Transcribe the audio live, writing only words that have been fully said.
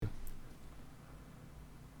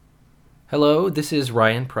Hello, this is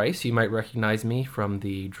Ryan Price. You might recognize me from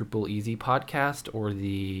the Drupal Easy podcast or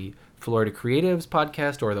the Florida Creatives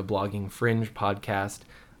podcast or the Blogging Fringe podcast.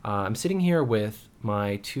 I'm sitting here with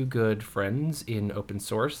my two good friends in open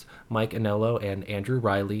source, Mike Anello and Andrew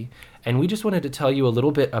Riley, and we just wanted to tell you a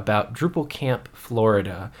little bit about Drupal Camp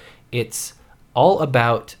Florida. It's all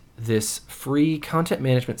about this free content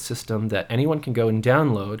management system that anyone can go and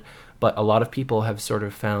download, but a lot of people have sort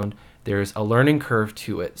of found there's a learning curve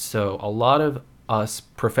to it. So a lot of us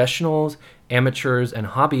professionals, amateurs, and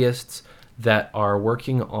hobbyists that are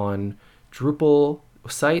working on Drupal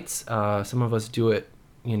sites, some of us do it,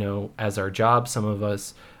 as our job. Some of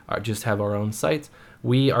us just have our own sites.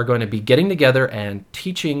 We are going to be getting together and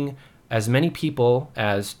teaching as many people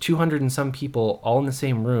as 200 and some people all in the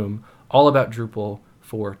same room, all about Drupal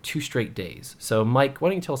for 2 straight days. So Mike, why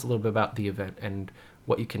don't you tell us a little bit about the event and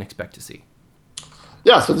what you can expect to see?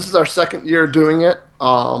 Yeah, so this is our second year doing it.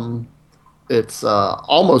 It's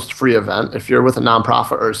almost free event. If you're with a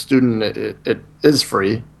nonprofit or a student, it is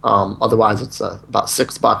free. Otherwise, it's about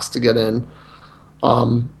 $6 to get in.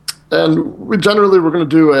 And we're going to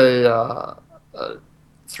do a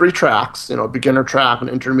 3 tracks, a beginner track, an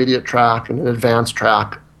intermediate track, and an advanced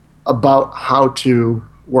track about how to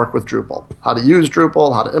work with Drupal, how to use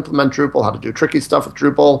Drupal, how to implement Drupal, how to do tricky stuff with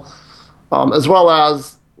Drupal, as well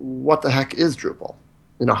as what the heck is Drupal.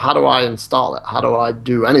 How do I install it? How do I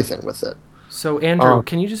do anything with it? So Andrew,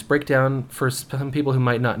 can you just break down for some people who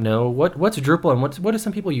might not know what's Drupal and what do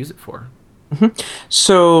some people use it for?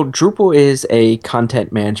 So Drupal is a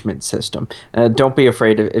content management system. Don't be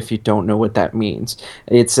afraid if you don't know what that means.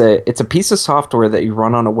 It's a piece of software that you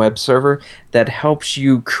run on a web server that helps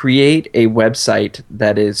you create a website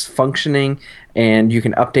that is functioning, and you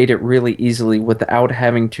can update it really easily without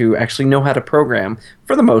having to actually know how to program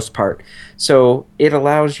for the most part. So it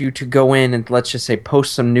allows you to go in and, let's just say,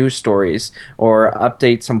 post some news stories or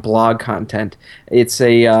update some blog content.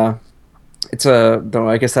 Though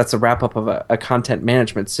I guess that's a wrap up of a content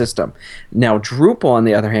management system. Now, Drupal, on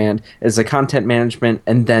the other hand, is a content management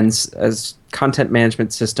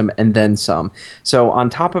system and then some. So on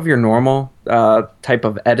top of your normal type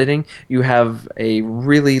of editing, you have a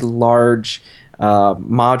really large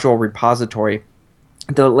module repository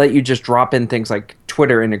that'll let you just drop in things like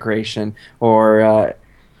Twitter integration or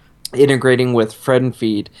integrating with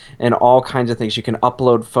FriendFeed and all kinds of things. You can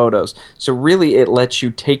upload photos. So really it lets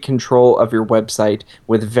you take control of your website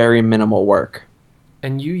with very minimal work.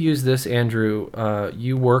 And you use this, Andrew,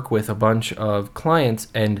 you work with a bunch of clients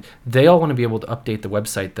and they all want to be able to update the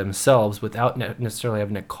website themselves without necessarily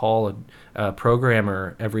having to call a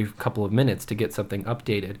programmer every couple of minutes to get something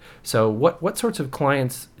updated. So what sorts of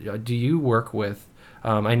clients do you work with?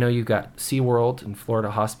 I know you got SeaWorld and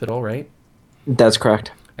Florida Hospital, right? That's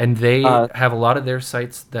correct. And they have a lot of their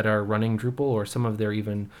sites that are running Drupal, or some of their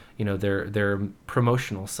even, their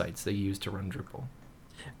promotional sites they use to run Drupal.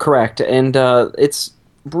 Correct. And it's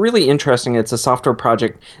really interesting. It's a software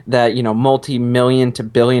project that, multi-million to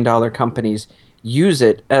billion-dollar companies use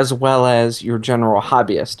it, as well as your general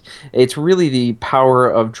hobbyist. It's really the power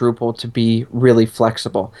of Drupal to be really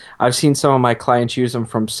flexible. I've seen some of my clients use them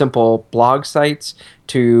from simple blog sites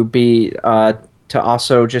to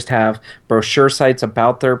also just have brochure sites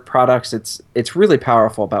about their products. It's really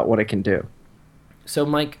powerful about what it can do. So,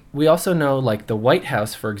 Mike, we also know, like, the White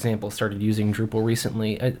House, for example, started using Drupal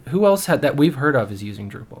recently. Who else that we've heard of is using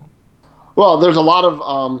Drupal? Well, there's a lot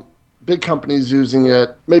of big companies using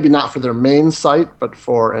it, maybe not for their main site, but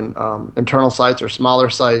for internal sites or smaller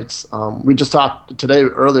sites. We just talked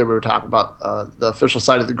earlier we were talking about the official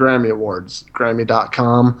site of the Grammy Awards,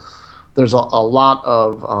 Grammy.com. There's a lot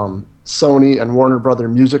of Sony and Warner Brother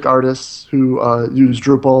music artists who use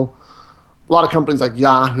Drupal. A lot of companies like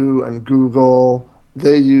Yahoo and Google,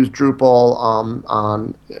 they use Drupal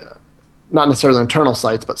on not necessarily internal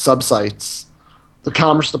sites, but sub-sites. The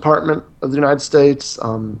Commerce Department of the United States,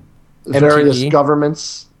 various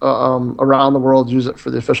governments around the world use it for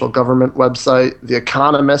the official government website. The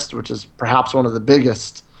Economist, which is perhaps one of the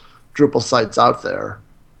biggest Drupal sites out there.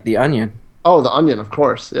 The Onion. Oh, The Onion, of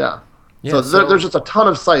course, yeah. So there's just a ton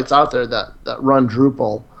of sites out there that run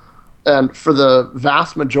Drupal, and for the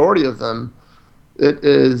vast majority of them, it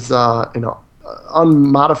is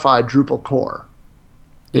unmodified Drupal core.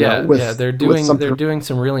 They're doing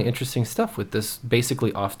some really interesting stuff with this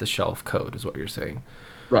basically off the shelf code, is what you're saying.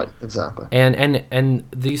 Right, exactly. And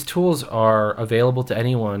these tools are available to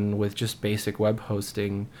anyone with just basic web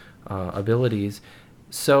hosting abilities.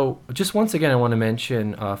 So just once again, I want to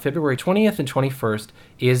mention February 20th and 21st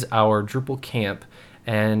is our Drupal camp.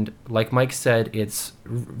 And like Mike said, it's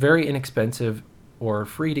very inexpensive or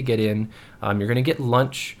free to get in. You're going to get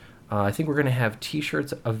lunch I think we're going to have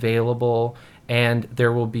t-shirts available, and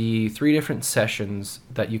there will be 3 different sessions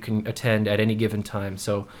that you can attend at any given time.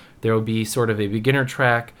 So there will be sort of a beginner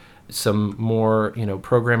track, some more,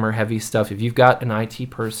 programmer heavy stuff. If you've got an IT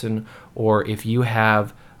person, or if you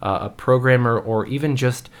have a programmer, or even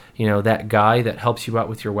just, that guy that helps you out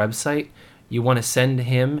with your website, you want to send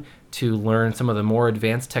him to learn some of the more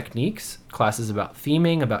advanced techniques, classes about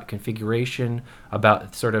theming, about configuration,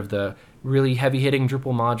 about sort of the really heavy-hitting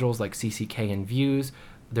Drupal modules like CCK and views.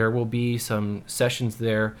 There will be some sessions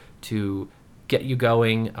there to get you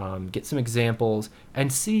going, get some examples,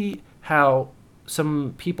 and see how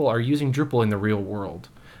some people are using Drupal in the real world.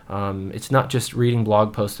 It's not just reading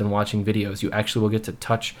blog posts and watching videos. You actually will get to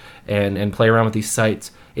touch and play around with these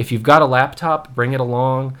sites. If you've got a laptop, bring it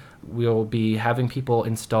along. We'll be having people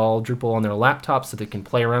install Drupal on their laptops so they can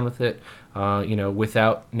play around with it,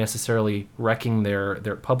 without necessarily wrecking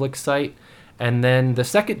their public site. And then the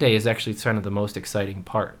second day is actually kind of the most exciting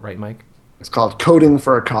part, right, Mike? It's called Coding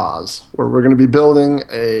for a Cause, where we're going to be building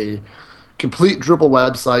a complete Drupal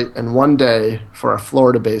website in one day for a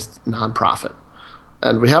Florida-based nonprofit.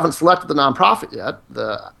 And we haven't selected the nonprofit yet.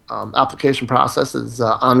 The application process is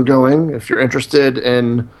ongoing. If you're interested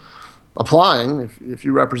in applying, if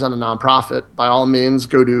you represent a nonprofit, by all means,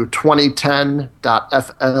 go to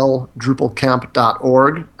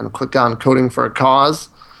 2010.fldrupalcamp.org and click on Coding for a Cause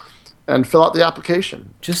and fill out the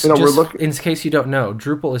application. Just in case you don't know,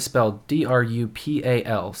 Drupal is spelled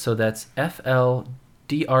DRUPAL, so that's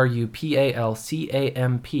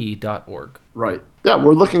FLDRUPALCAMP.org. Right. Yeah,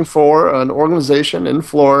 we're looking for an organization in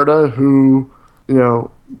Florida who,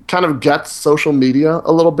 kind of gets social media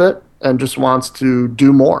a little bit and just wants to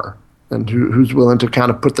do more, and who's willing to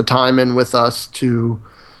kind of put the time in with us to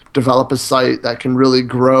develop a site that can really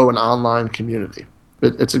grow an online community.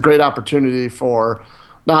 It's a great opportunity for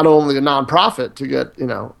not only a nonprofit to get,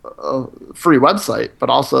 a free website, but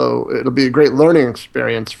also it'll be a great learning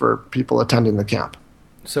experience for people attending the camp.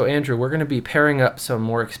 So, Andrew, we're going to be pairing up some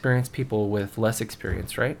more experienced people with less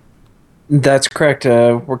experience, right? That's correct.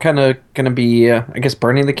 We're kind of going to be,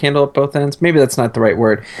 burning the candle at both ends. Maybe that's not the right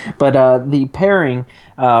word. But the pairing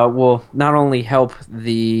will not only help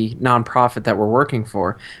the nonprofit that we're working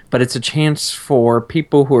for, but it's a chance for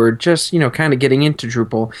people who are just, kind of getting into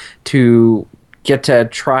Drupal to get to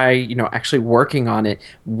try, actually working on it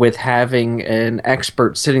with having an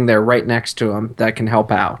expert sitting there right next to them that can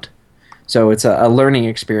help out. So it's a learning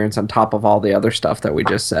experience on top of all the other stuff that we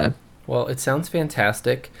just said. Well, it sounds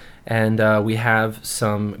fantastic, and we have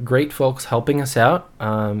some great folks helping us out.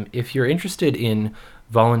 If you're interested in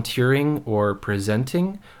volunteering or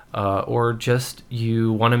presenting, or just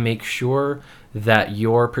you want to make sure that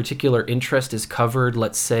your particular interest is covered,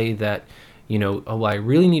 let's say that, I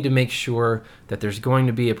really need to make sure that there's going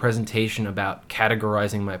to be a presentation about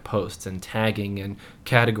categorizing my posts and tagging and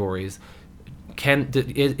categories.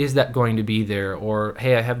 Is that going to be there? Or,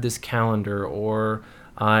 hey, I have this calendar, or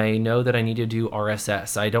I know that I need to do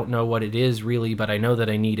RSS. I don't know what it is really, but I know that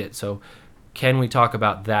I need it. So can we talk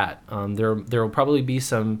about that? There will probably be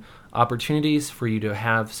some opportunities for you to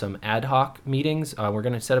have some ad hoc meetings. We're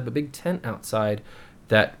going to set up a big tent outside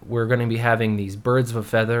that we're going to be having these birds of a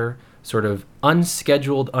feather, sort of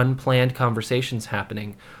unscheduled, unplanned conversations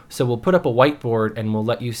happening. So we'll put up a whiteboard and we'll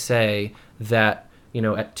let you say that,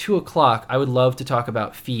 at 2 o'clock, I would love to talk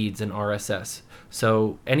about feeds and RSS.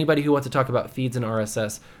 So anybody who wants to talk about feeds and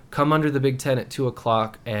RSS, come under the big tent at 2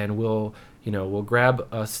 o'clock and we'll grab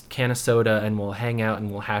a can of soda and we'll hang out and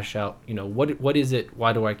we'll hash out, what is it,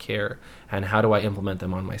 why do I care, and how do I implement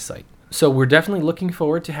them on my site. So we're definitely looking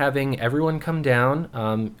forward to having everyone come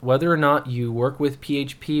down, whether or not you work with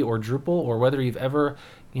PHP or Drupal, or whether you've ever,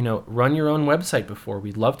 run your own website before.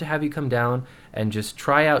 We'd love to have you come down and just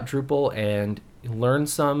try out Drupal and learn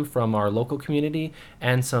some from our local community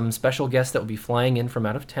and some special guests that will be flying in from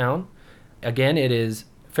out of town. Again, it is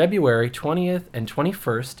February 20th and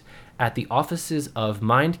 21st at the offices of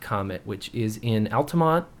MindComet, which is in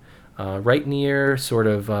Altamont, right near sort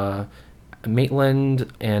of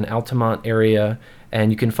Maitland and Altamont area.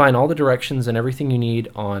 And you can find all the directions and everything you need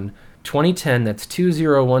on 2010, that's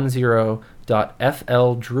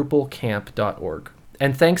 2010.fldrupalcamp.org.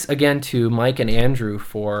 And thanks again to Mike and Andrew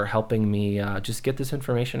for helping me just get this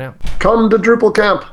information out. Come to Drupal Camp.